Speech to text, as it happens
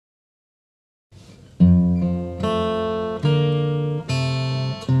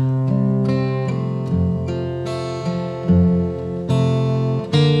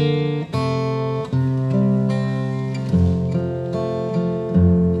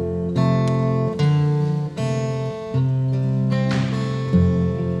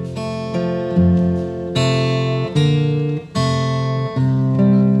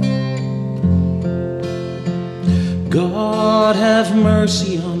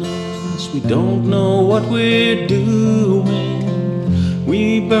mercy on us, we don't know what we're doing.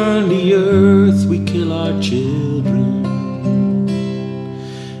 We burn the earth, we kill our children,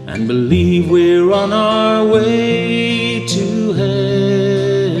 and believe we're on our way to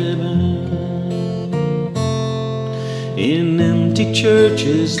heaven. In empty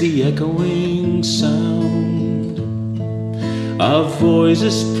churches, the echoing sound of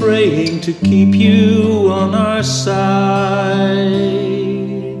voices praying to keep you on our side.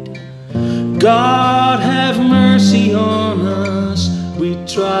 God have mercy on us, we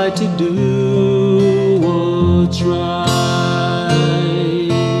try to do what's right.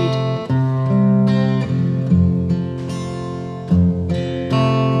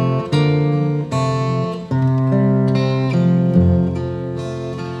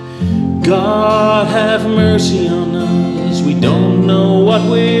 God have mercy on us, we don't know what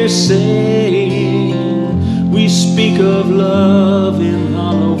we're saying. We speak of love in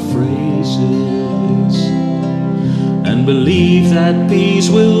hollow phrases and believe that peace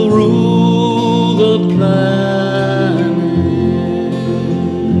will rule the planets.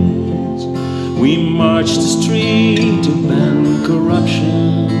 We march the street to ban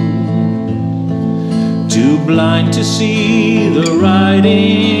corruption, too blind to see the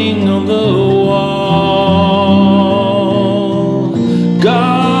writing on the wall.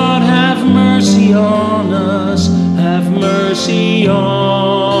 God have mercy on us, have mercy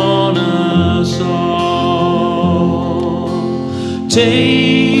on us all.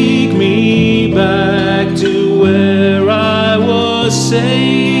 Take me back to where I was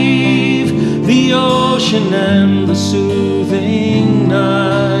safe, the ocean and the soothing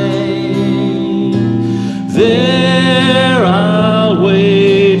night. There I'll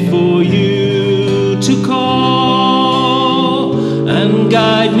wait for you to call and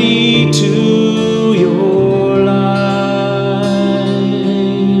guide me to your light.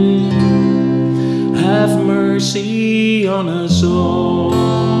 Have mercy on us all.